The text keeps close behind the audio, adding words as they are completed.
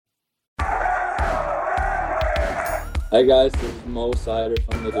Hi guys, this is Mo Sider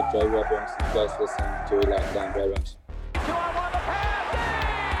from the Detroit Red Wings. You guys listening to Locked On Red Wings.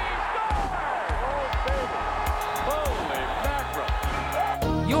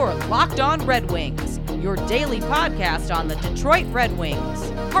 You're Locked On Red Wings, your daily podcast on the Detroit Red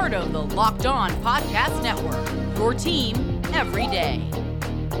Wings. Part of the Locked On Podcast Network, your team every day.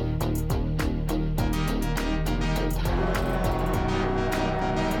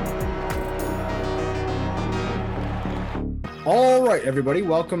 All right, everybody,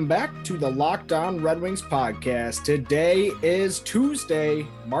 welcome back to the Locked On Red Wings podcast. Today is Tuesday,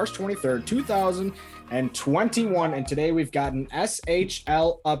 March 23rd, 2021, and today we've got an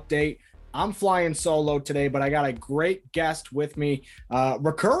SHL update. I'm flying solo today, but I got a great guest with me,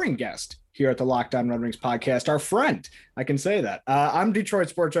 recurring guest here at the Locked On Red Wings podcast, our friend. I can say that. I'm Detroit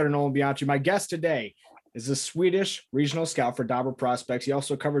sports writer Nolan Bianchi. My guest today is a Swedish regional scout for Dobber Prospects. He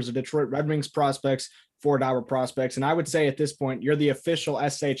also covers the Detroit Red Wings prospects for Dobber Prospects. And I would say at this point, you're the official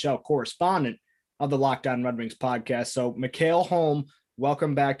SHL correspondent of the Locked On Red Wings podcast. So Mikael Holm,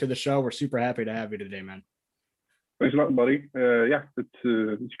 welcome back to the show. We're super happy to have you today, man. Thanks a lot, buddy.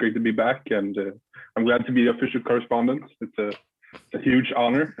 It's great to be back, and I'm glad to be the official correspondent. It's a huge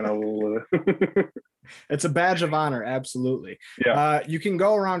honor, and I will. It's a badge of honor, absolutely. Yeah. You can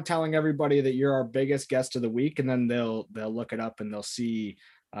go around telling everybody that you're our biggest guest of the week, and then they'll look it up and they'll see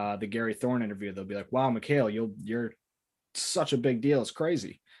the Gary Thorne interview. They'll be like, "Wow, Mikael, you're such a big deal. It's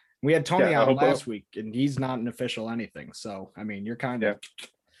crazy." We had Tony out last week, and he's not an official anything. So I mean, you're kind of.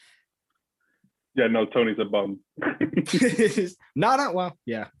 Yeah, no, Tony's a bum.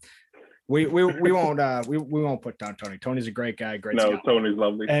 Yeah. We won't put down Tony. Tony's a great guy, great scout. Tony's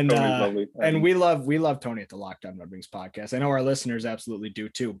lovely. Tony's lovely. And we love Tony at the Locked On Red Wings podcast. I know our listeners absolutely do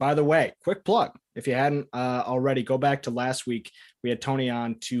too. By the way, quick plug. If you hadn't already, go back to last week. We had Tony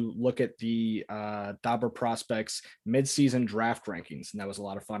on to look at the Dobber Prospects midseason draft rankings, and that was a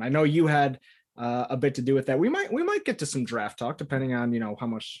lot of fun. I know you had a bit to do with that. We might get to some draft talk depending on how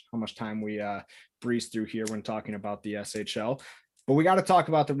much time we breeze through here when talking about the SHL. But we got to talk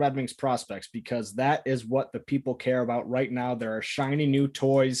about the Red Wings prospects because that is what the people care about right now. There are shiny new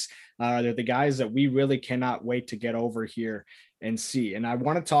toys. They're the guys that we really cannot wait to get over here and see. And I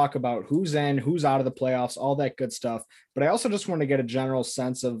want to talk about who's in, who's out of the playoffs, all that good stuff. But I also just want to get a general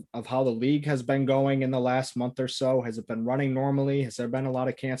sense of how the league has been going in the last month or so. Has it been running normally? Has there been a lot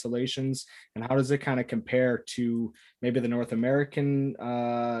of cancellations? And how does it kind of compare to maybe the North American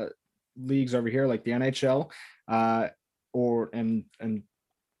leagues over here, like the NHL?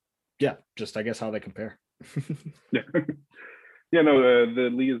 Just I guess how they compare. The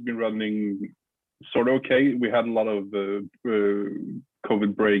league has been running sort of okay. We had a lot of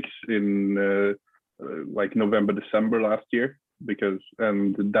COVID breaks in like November, December last year because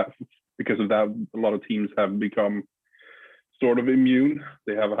of that, a lot of teams have become sort of immune.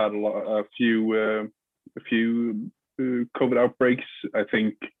 They have had a few COVID outbreaks. I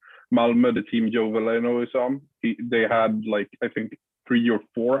think Malmö, the team Joe Veleno is on, they had I think 3 or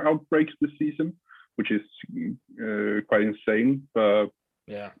 4 outbreaks this season, which is quite insane. But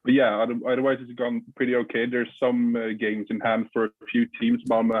otherwise it's gone pretty okay. There's some games in hand for a few teams.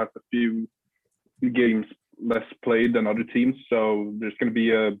 Malmö has a few games less played than other teams, so there's going to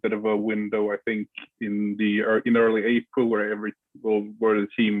be a bit of a window, I think, in early April where the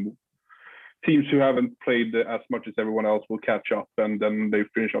teams who haven't played as much as everyone else will catch up, and then they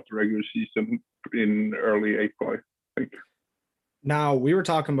finish off the regular season in early April, I think. Now, we were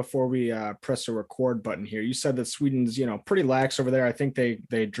talking before we pressed the record button here. You said that Sweden's, pretty lax over there. I think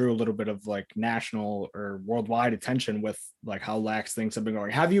they drew a little bit of national or worldwide attention with how lax things have been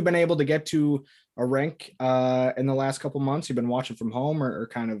going. Have you been able to get to a rink in the last couple months? You've been watching from home, or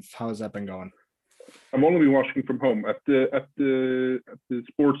kind of how has that been going? I'm only been watching from home. At the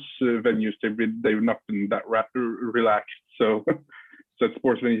sports venues, they've not been that relaxed. So at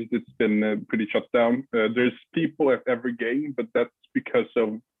sports venues, it's been pretty shut down. There's people at every game, but that's because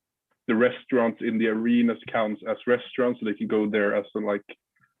of the restaurants in the arenas counts as restaurants, so they can go there as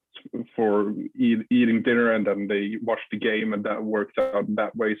for eating dinner, and then they watch the game, and that works out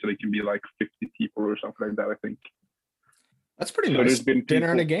that way. So they can be 50 people or something like that, I think. That's pretty nice. There's been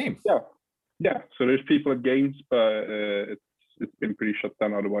dinner and a game. Yeah, so there's people at games, but it's been pretty shut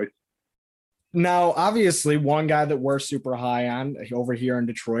down otherwise. Now, obviously, one guy that we're super high on over here in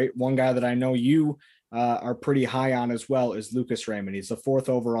Detroit, one guy that I know you are pretty high on as well, is Lucas Raymond. He's the 4th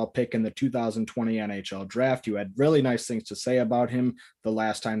overall pick in the 2020 NHL draft. You had really nice things to say about him the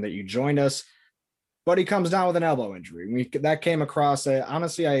last time that you joined us, but he comes down with an elbow injury. That came across.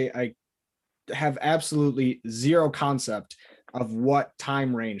 Honestly, I have absolutely zero concept of what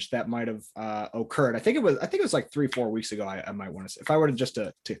time range that might have occurred. I think it was like 3-4 weeks ago. I might want to say, if I were to just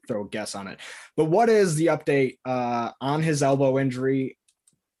to throw a guess on it. But what is the update on his elbow injury?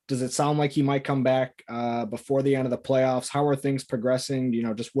 Does it sound like he might come back before the end of the playoffs? How are things progressing?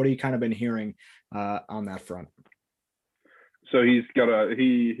 Just what have you kind of been hearing on that front? So he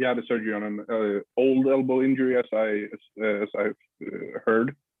had a surgery on an old elbow injury, as I've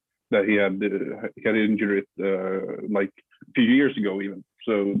heard, that he had injured it like a few years ago even.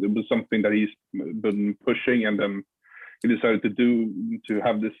 So it was something that he's been pushing, and then he decided to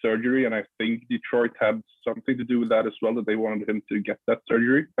have this surgery. And I think Detroit had something to do with that as well, that they wanted him to get that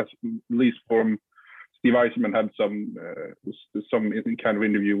surgery. At least from Steve Yzerman had some kind of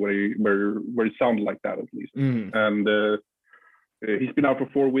interview where it sounded like that, at least. And he's been out for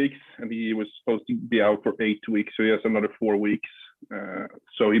 4 weeks, and he was supposed to be out for 8 weeks, so he has another 4 weeks.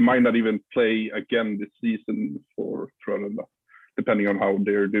 So he might not even play again this season for Frölunda, depending on how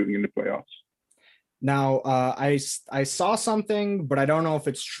they're doing in the playoffs. Now, I saw something, but I don't know if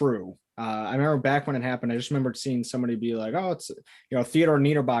it's true. I remember back when it happened, I just remembered seeing somebody be like, "Oh, it's Theodor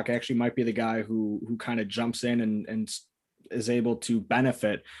Niederbach actually might be the guy who kind of jumps in and is able to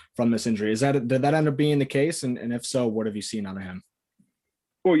benefit from this injury." Did that end up being the case? And if so, what have you seen out of him?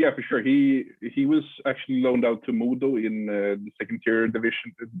 Oh yeah, for sure. He was actually loaned out to Modo in the second-tier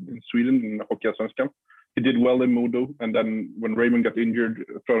division in Sweden in Hockeyallsvenskan. He did well in Modo, and then when Raymond got injured,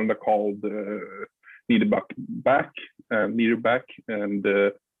 Frölunda called Niederbach back, and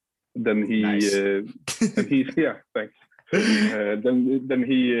then he nice. And he's thanks. Then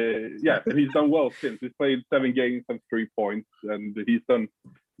he's done well since. He's played 7 games and 3 points, and he's done.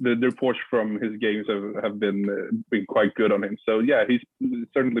 The reports from his games have been quite good on him. So yeah, he's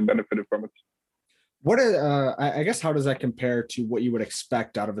certainly benefited from it. I guess, how does that compare to what you would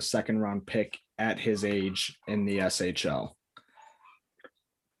expect out of a second-round pick at his age in the SHL?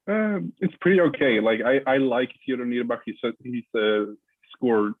 It's pretty okay. Like I like Theodor Niederbach. He's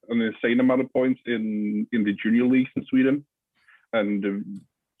scored an insane amount of points in the junior leagues in Sweden, and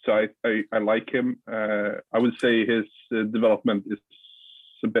so I like him. I would say his development is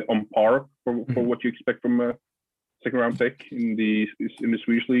a bit on par for what you expect from a second-round pick in the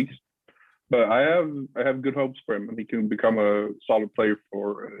Swedish leagues. But I have good hopes for him, and he can become a solid player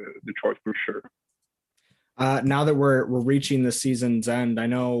for Detroit for sure. Now that we're reaching the season's end, I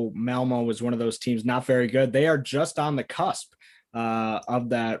know Malmo was one of those teams not very good. They are just on the cusp of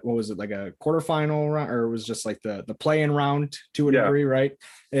that. What was it, like a quarterfinal round, or it was just like the play-in round to a degree, right?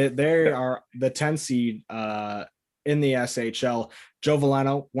 They are the 10 seed in the SHL. Joe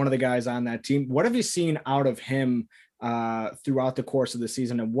Veleno, one of the guys on that team. What have you seen out of him throughout the course of the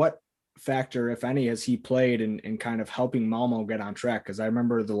season, and what factor, if any, has he played in kind of helping Malmo get on track? Because I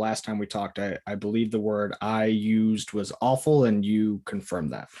remember the last time we talked, I believe the word I used was awful, and you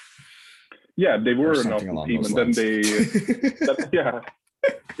confirmed that. Yeah, they were an awful team, and then they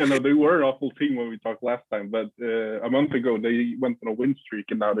they were an awful team when we talked last time. But a month ago, they went on a win streak,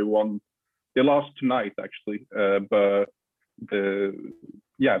 and now they won. They lost tonight, actually, but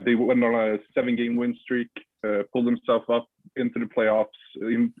they went on a 7-game win streak, pulled themselves up into the playoffs,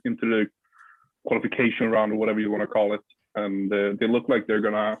 into the qualification round, or whatever you want to call it, and they look like they're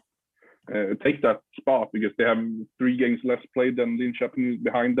gonna take that spot, because they have 3 games less played than Linköping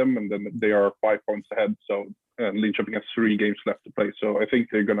behind them, and then they are 5 points ahead. So Linköping has 3 games left to play. So I think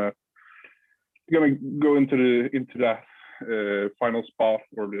they're gonna go into that final spot,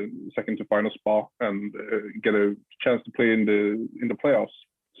 or the second to final spot, and get a chance to play in the playoffs.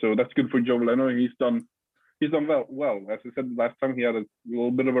 So that's good for Joe Veleno. He's done well. As I said last time, he had a little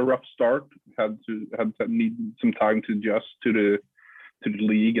bit of a rough start. Had to need some time to adjust to the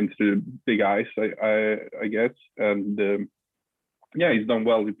league and to the big ice, I guess. And he's done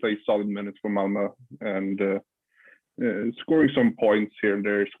well. He plays solid minutes for Malmö, and scoring some points here and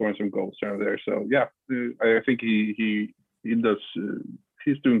there, scoring some goals here and there. So I think he does.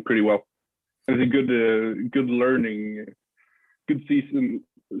 He's doing pretty well. It's a good learning, good season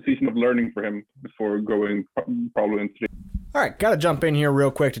of learning for him before going probably into. All right, got to jump in here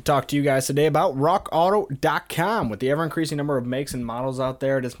real quick to talk to you guys today about RockAuto.com. With the ever-increasing number of makes and models out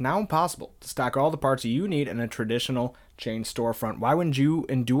there, it is now impossible to stock all the parts you need in a traditional chain storefront. Why wouldn't you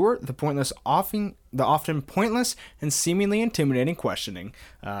endure the often pointless and seemingly intimidating questioning?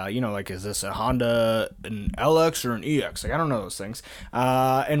 Is this a Honda, an LX, or an EX? I don't know those things.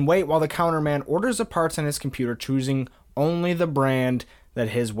 And wait while the counterman orders the parts on his computer, choosing only the brand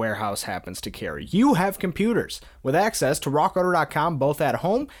that his warehouse happens to carry. You have computers with access to RockAuto.com, both at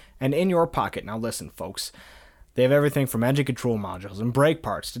home and in your pocket. Now listen, folks, They have everything from engine control modules and brake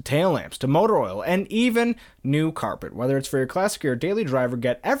parts to tail lamps to motor oil and even new carpet. Whether it's for your classic or your daily driver,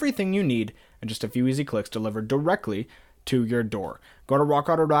 get everything you need in just a few easy clicks delivered directly to your door. Go to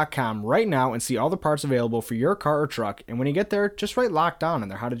rockauto.com right now and see all the parts available for your car or truck. And when you get there, just write Locked On in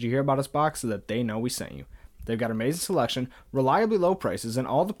their How Did You Hear About Us box so that they know we sent you. They've got amazing selection, reliably low prices, and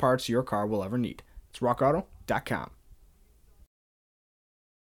all the parts your car will ever need. It's rockauto.com.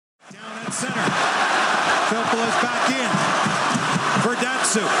 Down at center. Filppula's back in for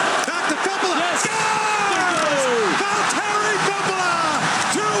Datsu. Back to Filppula. Yes. Scores! Valtteri Filppula!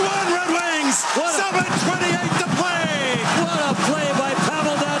 2-1 Red Wings. 7:28 to play. What a play by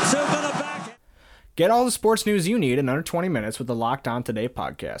Pavel Datsyuk on a back. Get all the sports news you need in under 20 minutes with the Locked On Today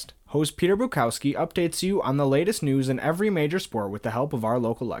podcast. Host Peter Bukowski updates you on the latest news in every major sport with the help of our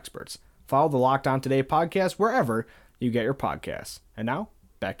local experts. Follow the Locked On Today podcast wherever you get your podcasts. And now,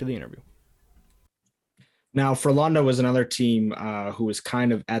 back to the interview. Now, Frölunda was another team who was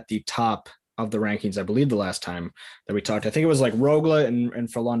kind of at the top of the rankings, I believe, the last time that we talked. I think it was like Rögle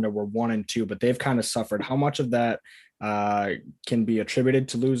and Frölunda were 1 and 2, but they've kind of suffered. How much of that can be attributed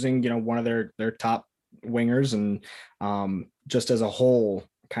to losing, one of their top wingers, and just as a whole,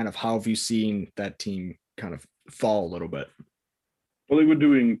 kind of how have you seen that team kind of fall a little bit? Well, they were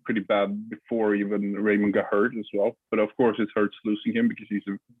doing pretty bad before even Raymond got hurt as well. But of course, it hurts losing him because he's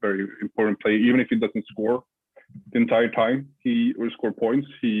a very important player. Even if he doesn't score the entire time, he will score points.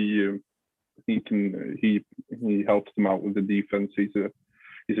 He helps them out with the defense. He's a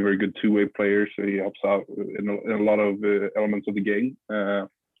very good two-way player, so he helps out in a lot of elements of the game. But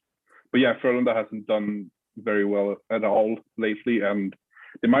yeah, Frölunda hasn't done very well at all lately, and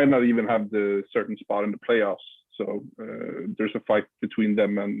they might not even have the certain spot in the playoffs. So there's a fight between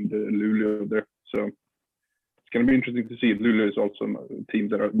them and Luleå there. So it's going to be interesting to see. Luleå is also a team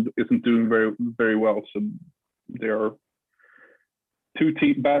that isn't doing very, very well. So there are two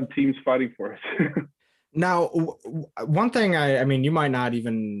bad teams fighting for it. Now, one thing, I mean, you might not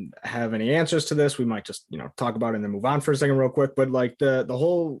even have any answers to this. We might just, talk about it and then move on for a second real quick. But like the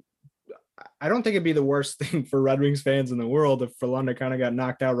whole, I don't think it'd be the worst thing for Red Wings fans in the world if Frölunda kind of got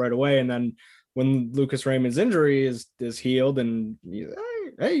knocked out right away. And then when Lucas Raymond's injury is healed and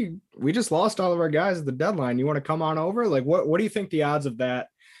hey, we just lost all of our guys at the deadline. You want to come on over? Like, what do you think the odds of that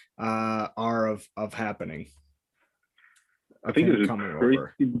are of happening? I think there's a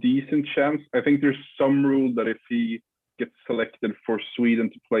pretty decent chance. I think there's some rule that if he gets selected for Sweden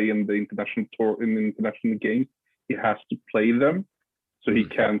to play in the international tour, in the international games, he has to play them. So he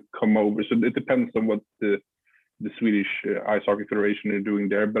can't come over. So it depends on what the Swedish Ice Hockey Federation are doing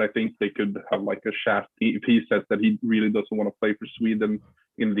there. But I think they could have like a shaft if he says that he really doesn't want to play for Sweden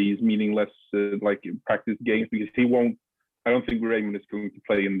in these meaningless practice games, because he won't. I don't think Raymond is going to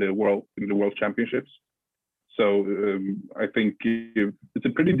play in the World Championships. So I think it's a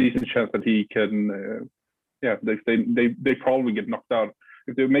pretty decent chance that he can. They probably get knocked out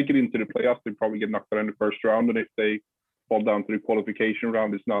if they make it into the playoffs. They probably get knocked out in the first round, and if they fall down to the qualification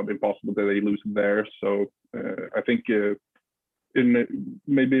round, it's not impossible that they lose there. So I think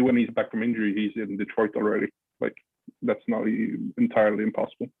maybe when he's back from injury, he's in Detroit already. Like, that's not entirely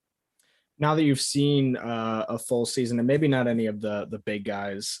impossible. Now that you've seen a full season, and maybe not any of the big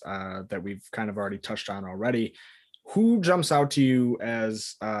guys that we've kind of already touched on already, who jumps out to you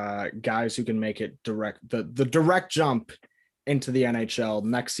as guys who can make it the direct jump into the NHL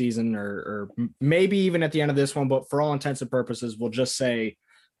next season, or maybe even at the end of this one, but for all intents and purposes, we'll just say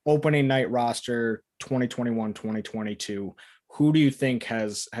opening night roster 2021, 2022. Who do you think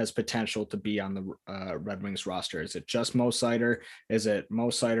has potential to be on the Red Wings roster? Is it just Mo Seider? Is it Mo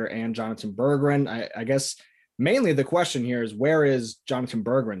Seider and Jonathan Berggren? I guess mainly the question here is, where is Jonathan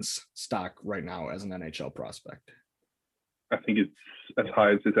Berggren's stock right now as an NHL prospect? I think it's as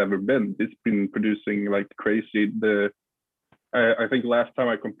high as it's ever been. It's been producing like crazy. I think last time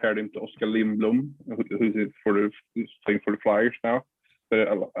I compared him to Oskar Lindblom, who's playing for the Flyers now. But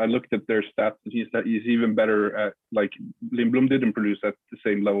I looked at their stats. He's even better at, like, Lindblom didn't produce at the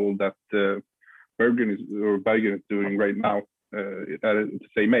same level that Berggren is doing right now at the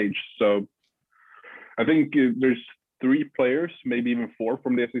same age. So I think there's 3 players, maybe even 4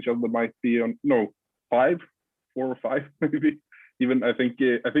 from the SHL that might be on. No, 5, 4 or 5 maybe. Even I think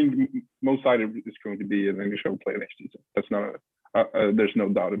Mo Seider is going to be an NHL player next season. That's not there's no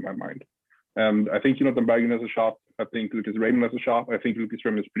doubt in my mind. And I think Jonathan Berggren has a shot. I think Lucas Raymond has a shot. I think Lucas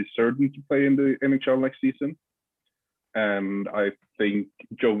Raymond is pretty certain to play in the NHL next season. And I think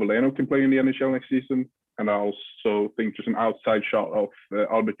Joe Veleno can play in the NHL next season. And I also think there's an outside shot of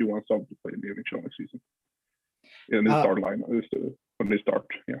Albert Johansson to play in the NHL next season. In the start line, when they start,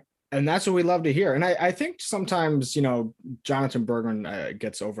 yeah. And that's what we love to hear. And I think sometimes, Jonathan Berggren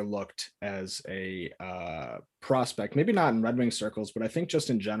gets overlooked as a prospect, maybe not in Red Wing circles, but I think just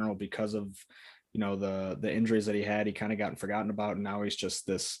in general, because of, the injuries that he had, he kind of gotten forgotten about. And now he's just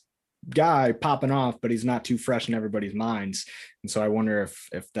this guy popping off, but he's not too fresh in everybody's minds. And so I wonder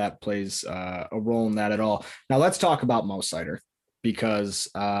if that plays a role in that at all. Now let's talk about Mo Seider, because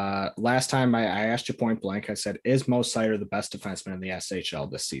last time I asked you point blank, I said, is Mo Seider the best defenseman in the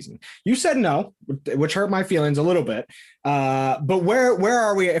SHL this season? You said no, which hurt my feelings a little bit. But where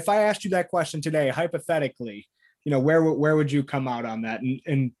are we? If I asked you that question today, hypothetically, where would you come out on that?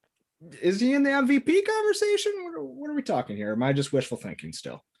 And is he in the MVP conversation? What are we talking here? Am I just wishful thinking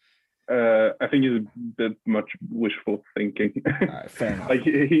still? I think it's a bit much wishful thinking. All right, fair enough. Like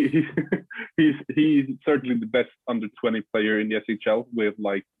he's certainly the best under 20 player in the SHL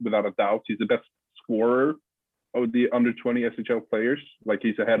without a doubt. He's the best scorer of the under 20 SHL players. Like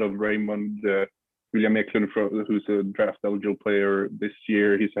he's ahead of Raymond William Eklund, who's a draft eligible player this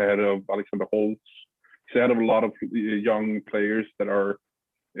year. He's ahead of Alexander Holtz. He's ahead of a lot of young players that are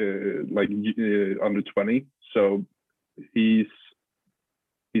under 20. So he's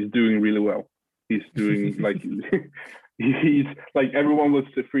doing really well. He's doing he's like, everyone was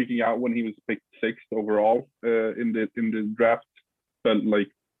freaking out when he was picked 6th overall in the draft, but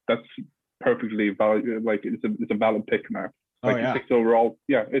like that's perfectly valid. Like it's a valid pick now. Like 6th overall,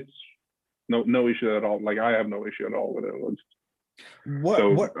 yeah, it's no issue at all. Like I have no issue at all with it.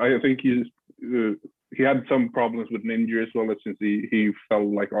 I think he had some problems with an injury as well, since he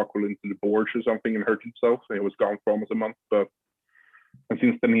fell like awkwardly into the boards or something and hurt himself. And he was gone for almost a month, and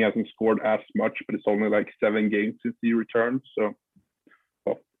since then he hasn't scored as much, but it's only like 7 games since he returned. So,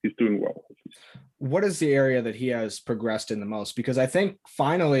 he's doing well. What is the area that he has progressed in the most? Because I think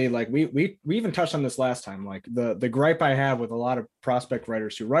finally, like we even touched on this last time, like the gripe I have with a lot of prospect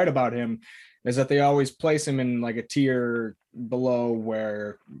writers who write about him is that they always place him in like a tier below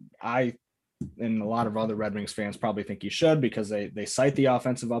where I and a lot of other Red Wings fans probably think he should, because they cite the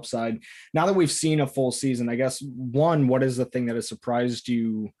offensive upside. Now that we've seen a full season, I guess, what is the thing that has surprised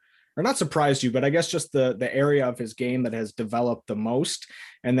you, or not surprised you, but I guess just the area of his game that has developed the most?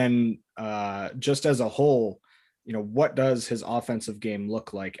 And then just as a whole, what does his offensive game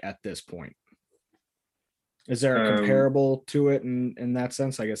look like at this point? Is there a comparable to it in that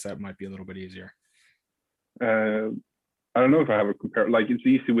sense? I guess that might be a little bit easier. I don't know if I have a compare. Like it's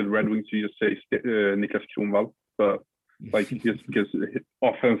easy with Red Wings to just say Niklas Kronwall, but like just because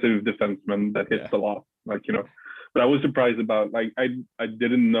offensive defenseman that hits a lot, But I was surprised about, like I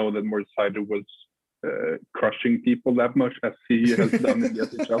didn't know that Moritz Seider was crushing people that much as he has done in the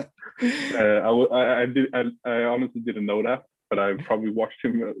SHL. I honestly didn't know that, but I probably watched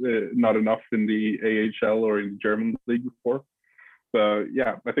him not enough in the AHL or in the German league before. But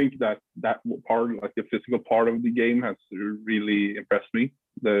yeah, I think that part, like the physical part of the game, has really impressed me.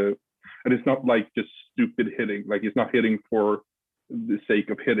 And it's not like just stupid hitting. Like he's not hitting for the sake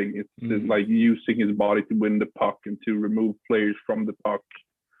of hitting. It's like using his body to win the puck and to remove players from the puck,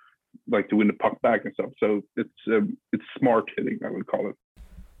 like to win the puck back and stuff. So it's smart hitting, I would call it.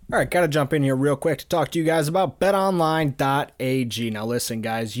 All right, got to jump in here real quick to talk to you guys about betonline.ag. Now listen,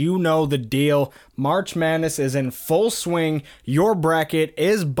 guys, you know the deal. March Madness is in full swing. Your bracket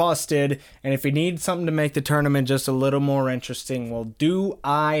is busted. And if you need something to make the tournament just a little more interesting, well, do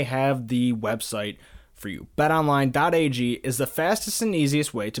I have the website for you. betonline.ag is the fastest and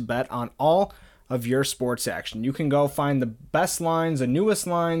easiest way to bet on all of your sports action. You can go find the best lines, the newest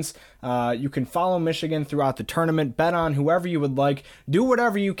lines. You can follow Michigan throughout the tournament, bet on whoever you would like, do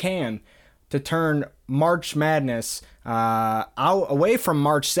whatever you can to turn March Madness away from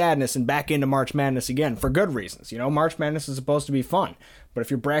March Sadness and back into March Madness again for good reasons. March Madness is supposed to be fun, but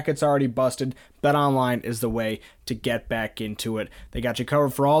if your bracket's already busted, BetOnline is the way to get back into it. They got you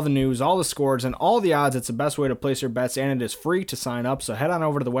covered for all the news, all the scores, and all the odds. It's the best way to place your bets, and it is free to sign up. So head on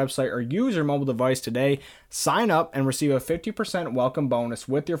over to the website or use your mobile device today. Sign up and receive a 50% welcome bonus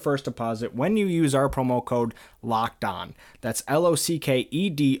with your first deposit when you use our promo code LOCKEDON. That's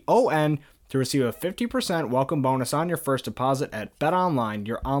LOCKEDON to receive a 50% welcome bonus on your first deposit at BetOnline,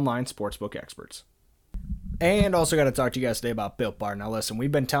 your online sportsbook experts. And also got to talk to you guys today about Built Bar. Now listen,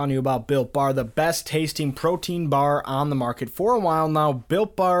 we've been telling you about Built Bar, the best tasting protein bar on the market for a while now.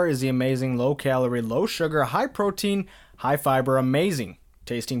 Built Bar is the amazing low calorie, low sugar, high protein, high fiber, amazing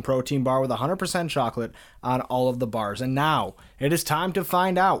tasting protein bar with 100% chocolate on all of the bars. And now it is time to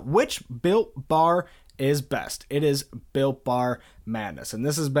find out which Built Bar is best. It is Built Bar Madness. And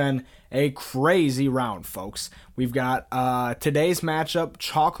this has been a crazy round, folks. We've got today's matchup,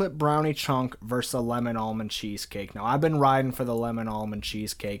 chocolate brownie chunk versus a lemon almond cheesecake. Now, I've been riding for the lemon almond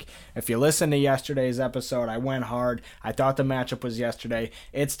cheesecake. If you listen to yesterday's episode, I went hard. I thought the matchup was yesterday.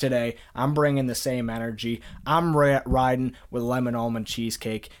 It's today. I'm bringing the same energy. I'm riding with lemon almond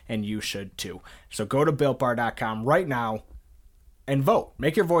cheesecake, and you should too. So go to BuiltBar.com right now and vote.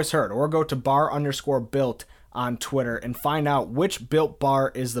 Make your voice heard, or go to bar_built on Twitter and find out which Built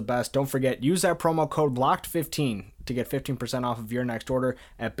Bar is the best. Don't forget, use that promo code LOCKED15 to get 15% off of your next order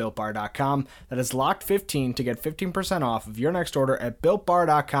at BuiltBar.com. That is LOCKED15 to get 15% off of your next order at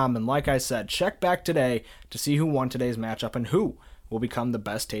BuiltBar.com. And like I said, check back today to see who won today's matchup and who will become the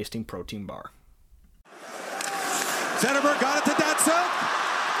best tasting protein bar. Zetterberg got it to Datsuk.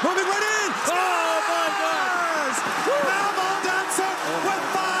 Moving right in. Oh, my God. Pavel Datsuk with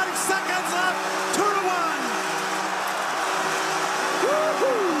 5 seconds left. 2-1.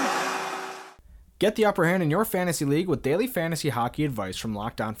 Get the upper hand in your fantasy league with daily fantasy hockey advice from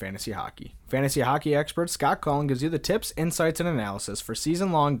Locked On Fantasy Hockey. Fantasy hockey expert Scott Cullen gives you the tips, insights, and analysis for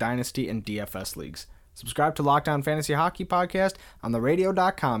season-long dynasty and DFS leagues. Subscribe to Locked On Fantasy Hockey Podcast on the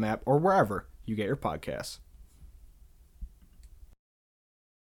radio.com app or wherever you get your podcasts.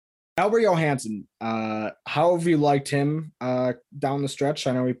 Albert Johansson, how have you liked him down the stretch?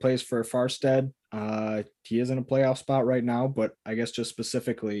 I know he plays for Farstead. He is in a playoff spot right now, but I guess just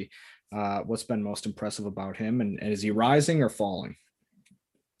specifically, what's been most impressive about him, and is he rising or falling?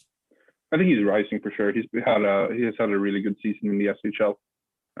 I think he's rising for sure. He has had a really good season in the SHL.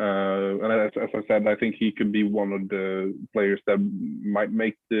 And as I said, I think he could be one of the players that might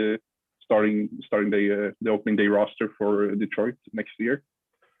make the starting day, the opening day roster for Detroit next year.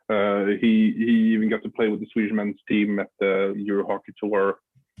 He even got to play with the Swedish men's team at the Euro Hockey Tour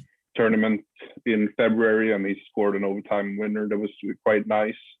tournament in February, and he scored an overtime winner that was quite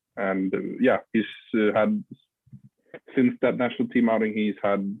nice. And he's had, since that national team outing, he's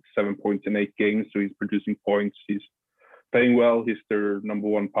had 7 points in 8 games, so he's producing points. He's playing well. He's their number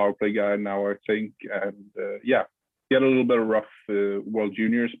 1 power play guy now, I think. And he had a little bit of rough World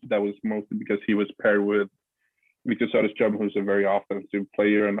Juniors, but that was mostly because he was paired with Victor Söderström, who's a very offensive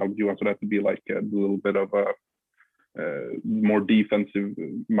player, and Albert Johansson had to be like a little bit of a more defensive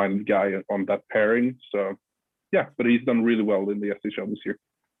minded guy on that pairing. So but he's done really well in the SHL this year.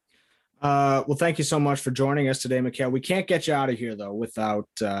 Well, thank you so much for joining us today, Mikhail. We can't get you out of here though without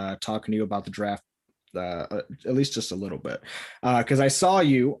talking to you about the draft, at least just a little bit, because I saw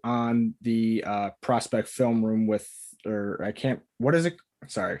you on the prospect film room what is it?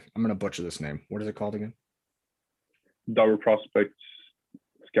 Sorry, I'm gonna butcher this name. What is it called again? Double Prospects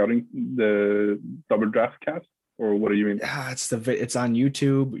Scouting, the Double Draft Cast, or what do you mean? Yeah, it's on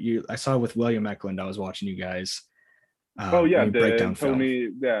YouTube. I saw it with William Eklund. I was watching you guys. The Tony,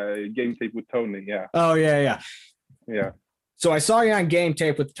 Game Tape with Tony. Yeah. Oh yeah. Yeah. So I saw you on Game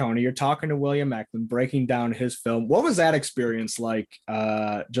Tape with Tony. You're talking to William Eklund, breaking down his film. What was that experience like?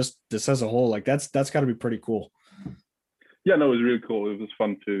 Just this as a whole, like that's got to be pretty coll. Yeah, no, it was really cool. It was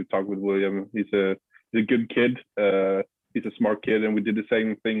fun to talk with William. He's a good kid. He's a smart kid, and we did the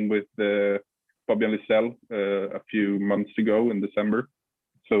same thing with Fabian Lysell a few months ago in December.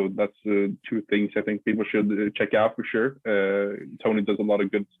 So that's 2 things I think people should check out for sure. Tony does a lot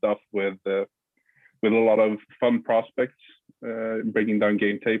of good stuff with a lot of fun prospects, breaking down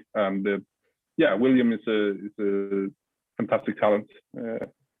game tape, and William is a fantastic talent.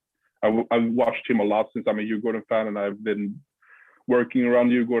 I've watched him a lot since I'm a Djurgården fan, and I've been working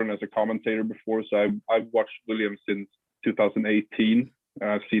around Djurgården as a commentator before. So I've watched William since 2018.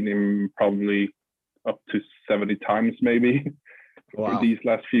 I've seen him probably up to 70 times maybe. Wow. For these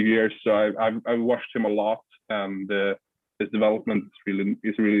last few years. So I've watched him a lot, and his development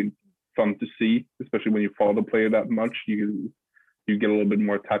is really fun to see, especially when you follow the player that much. You get a little bit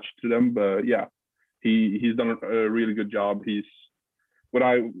more attached to them. But he's done a really good job.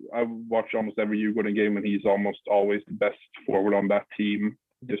 I watch almost every Djurgården game, and he's almost always the best forward on that team.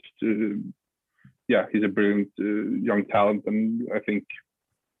 He's a brilliant young talent, and I think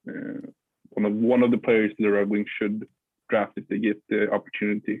one of the players the Red Wings should draft if they get the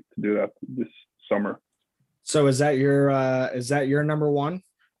opportunity to do that this summer. So is that your number 1?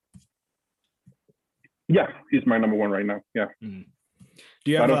 Yeah, he's my number 1 right now. Yeah. Mm.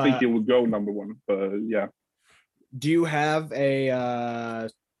 I don't think he will go number 1, but yeah. Do you have do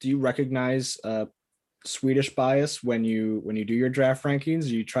you recognize Swedish bias when you do your draft rankings?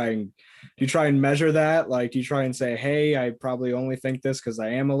 Do you try and measure that? Like, do you try and say, hey, I probably only think this because I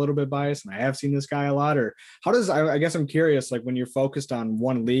am a little bit biased and I have seen this guy a lot? Or how does, I guess I'm curious, like when you're focused on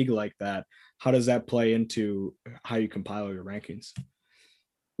one league like that, how does that play into how you compile your rankings?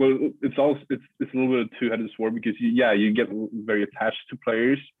 Well, it's a little bit of two-headed sword because you get very attached to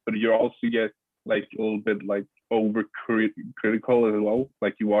players, but you also get like a little bit like over critical as well.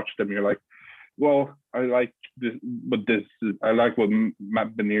 Like you watch them, you're like, well, I like this, but I like what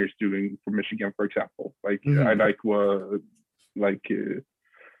Matt Beniers doing for Michigan, for example. Like I like what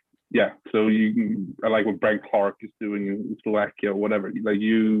So I like what Brian Clark is doing in Slovakia, or whatever. Like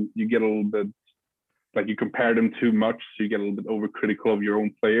you get a little bit, like you compare them too much, so you get a little bit overcritical of your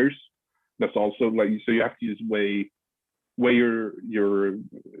own players. That's also like, so you have to just weigh your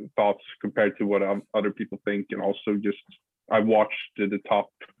thoughts compared to what other people think, and also just I watched the top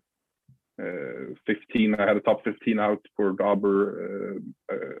 15. I had a top 15 out for Dauber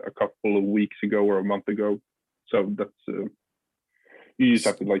a couple of weeks ago or a month ago. So that's you just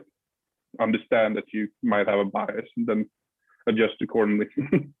have to like understand that you might have a bias and then adjust accordingly.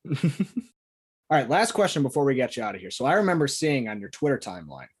 All right, last question before we get you out of here. So I remember seeing on your Twitter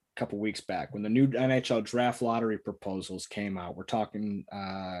timeline a couple weeks back when the new NHL draft lottery proposals came out. We're talking,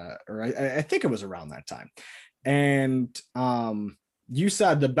 or I think it was around that time. And you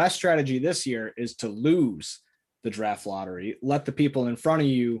said the best strategy this year is to lose the draft lottery, let the people in front of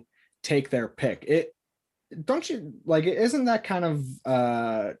you take their pick. Don't you like it? Isn't that kind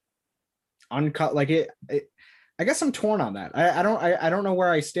of uncut? Like it I guess I'm torn on that. I don't know where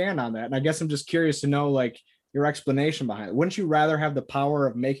I stand on that. And I guess I'm just curious to know like your explanation behind it. Wouldn't you rather have the power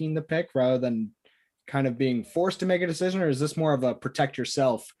of making the pick rather than kind of being forced to make a decision? Or is this more of a protect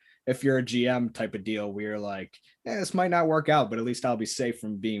yourself if you're a GM type of deal where you're like, this might not work out, but at least I'll be safe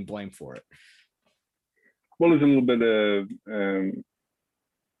from being blamed for it? Well, it's a little bit of,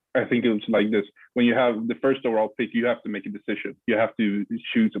 I think it's like this. When you have the first overall pick, you have to make a decision. You have to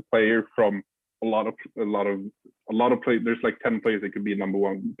choose a player from a lot of players. There's like 10 players that could be a number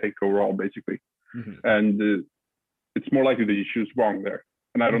one pick overall, basically. And it's more likely that you choose wrong there.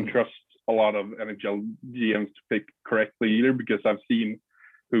 And I don't trust a lot of NHL GMs to pick correctly either, because I've seen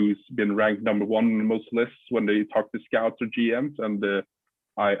who's been ranked number one on most lists when they talk to scouts or GMs, and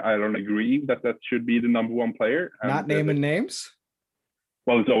I don't agree that should be the number one player. And not naming names.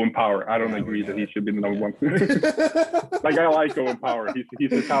 Well, it's Owen Power. I don't agree that he should be the number one. Like, I like Owen Power.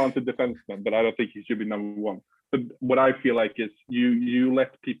 He's a talented defenseman, but I don't think he should be number one. But what I feel like is you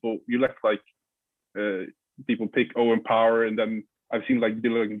let people pick Owen Power, and then I've seen like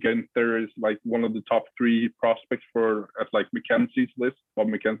Dylan Guenther is like one of the top 3 prospects at like Mackenzie's list, Bob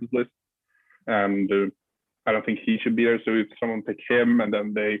Mackenzie's list, and I don't think he should be there. So if someone pick him, and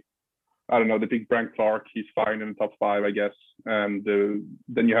then they pick Brian Clark, he's fine in the top 5, I guess. And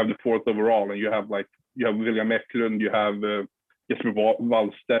then you have the 4th overall, and you have William Eklund, you have Jesper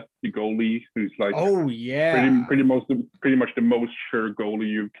Wallstedt, the goalie, who's like pretty much the most sure goalie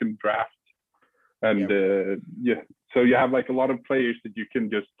you can draft. And so you have like a lot of players that you can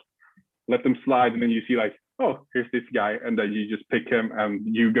just let them slide, and then you see like, oh, here's this guy, and then you just pick him, and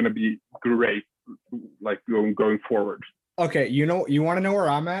you're gonna be great, like going forward. Okay, you want to know where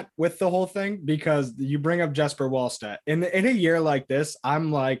I'm at with the whole thing, because you bring up Jesper Wallstedt. In a year like this,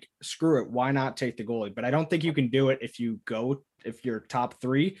 I'm like, screw it, why not take the goalie? But I don't think you can do it if you're top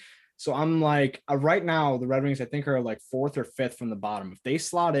 3. So I'm like, right now the Red Wings I think are like 4th or 5th from the bottom. If they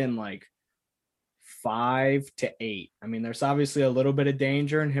slot in like 5 to 8, I mean, there's obviously a little bit of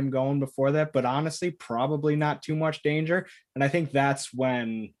danger in him going before that, but honestly, probably not too much danger. And I think that's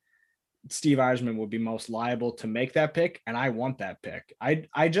when Steve Yzerman would be most liable to make that pick, and I want that pick.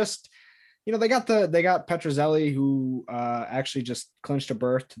 I just, they got Petruzzelli, who actually just clinched a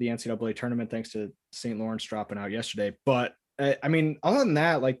berth to the NCAA tournament thanks to St. Lawrence dropping out yesterday. But I mean, other than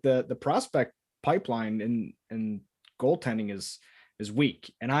that, like the prospect pipeline in goaltending is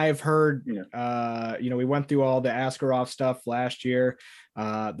weak. And I've heard, we went through all the Askarov stuff last year,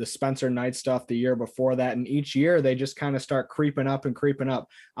 the Spencer Knight stuff the year before that. And each year they just kind of start creeping up.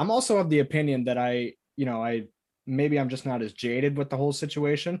 I'm also of the opinion that maybe I'm just not as jaded with the whole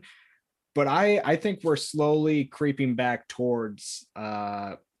situation, but I think we're slowly creeping back towards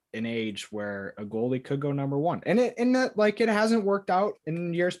an age where a goalie could go number one. And it hasn't worked out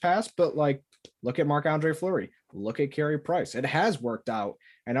in years past, but like, look at Marc-Andre Fleury, look at Carey Price. It has worked out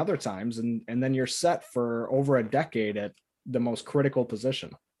and other times. And then you're set for over a decade at the most critical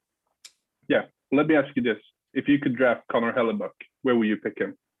position. Yeah. Let me ask you this. If you could draft Connor Hellebuck, where will you pick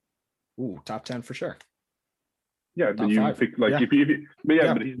him? Ooh, top 10 for sure. Yeah, but you 5. Pick like but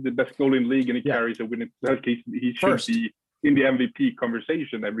he's the best goalie in the league, and he carries a winning. He should be in the MVP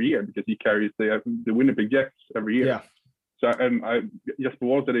conversation every year because he carries the Winnipeg Jets every year. Yeah. So Jesper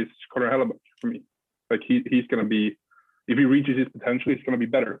Wallstedt is Connor Hellebuck for me. Like he's going to be if he reaches his potential, he's going to be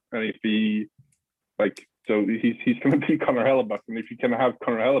better. And if he so he's going to be Connor Hellebuck. And if you can have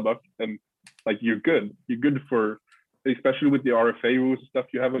Connor Hellebuck, then like you're good. You're good for, especially with the RFA rules and stuff.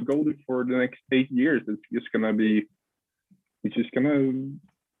 You have a goalie for the next 8 years. It's just going to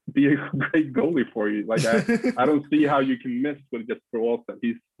be a great goalie for you. Like I don't see how you can miss with Jesper Wallstedt.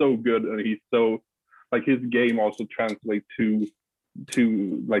 He's so good, and he's so like his game also translates to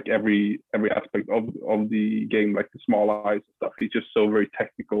like every aspect of the game, like the small eyes and stuff. He's just so very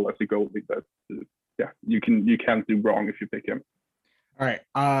technical as a goalie that you can't do wrong if you pick him. All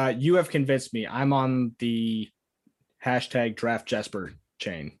right, you have convinced me. I'm on the hashtag draft Jesper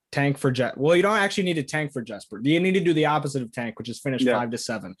chain. Tank for Jet. Well, you don't actually need to tank for Jesper. You need to do the opposite of tank, which is finish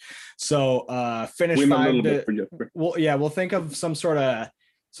 5-7. So finish win 5 to. For Jesper. Well, yeah, we'll think of some sort of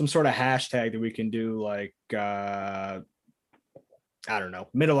hashtag that we can do, like I don't know,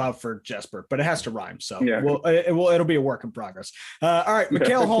 middle out for Jesper, but it has to rhyme. So it'll be a work in progress. All right,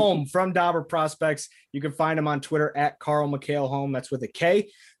 Mikael Holm from Dobber Prospects. You can find him on Twitter at Carl Mikael Holm. That's with a K.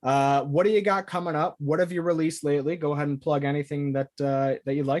 What do you got coming up? What have you released lately? Go ahead and plug anything that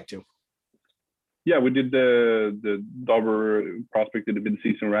you'd like to. Yeah, we did the Dobber Prospect in the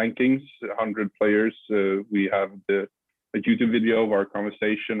mid-season rankings, 100 players. We have a YouTube video of our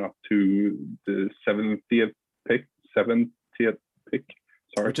conversation up to the 70th pick.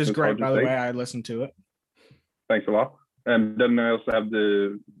 Sorry, which is great, by the way. I listened to it. Thanks a lot. And then I also have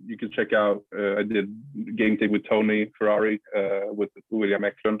you can check out, I did game tape with Tony Ferrari with William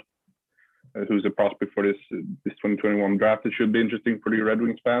Eklund, who's a prospect for this 2021 draft. It should be interesting for the Red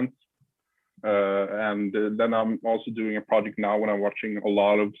Wings fans. And then I'm also doing a project now when I'm watching a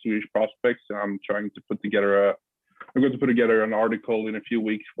lot of Swedish prospects. I'm trying to put together an article in a few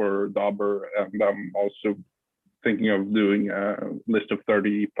weeks for Dobber, and I'm also thinking of doing a list of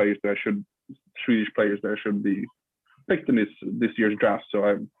 30 players Swedish players that should be picked in this year's draft. So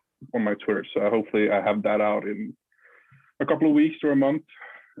I'm on my Twitter. So hopefully I have that out in a couple of weeks or a month.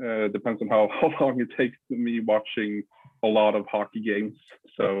 Depends on how long it takes me watching a lot of hockey games.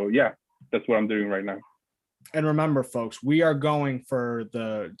 So yeah, that's what I'm doing right now. And remember, folks, we are going for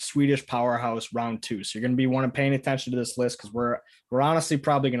the Swedish Powerhouse round 2. So you're going to be paying attention to this list, because we're honestly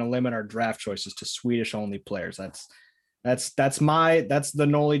probably going to limit our draft choices to Swedish only players. That's the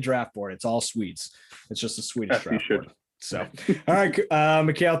Noli draft board. It's all Swedes. It's just a Swedish draft board. So, all right,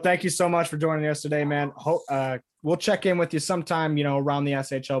 Mikael, thank you so much for joining us today, man. We'll check in with you sometime, around the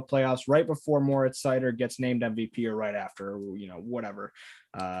SHL playoffs, right before Moritz Seider gets named MVP or right after, whatever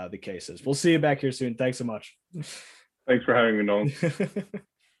the case is. We'll see you back here soon. Thanks so much. Thanks for having me, Nolan.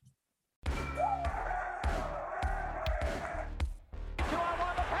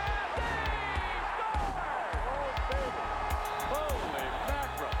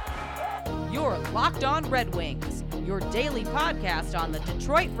 You're Locked On Red Wings, your daily podcast on the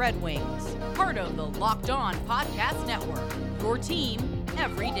Detroit Red Wings, part of the Locked On Podcast Network, your team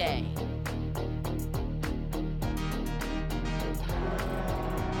every day.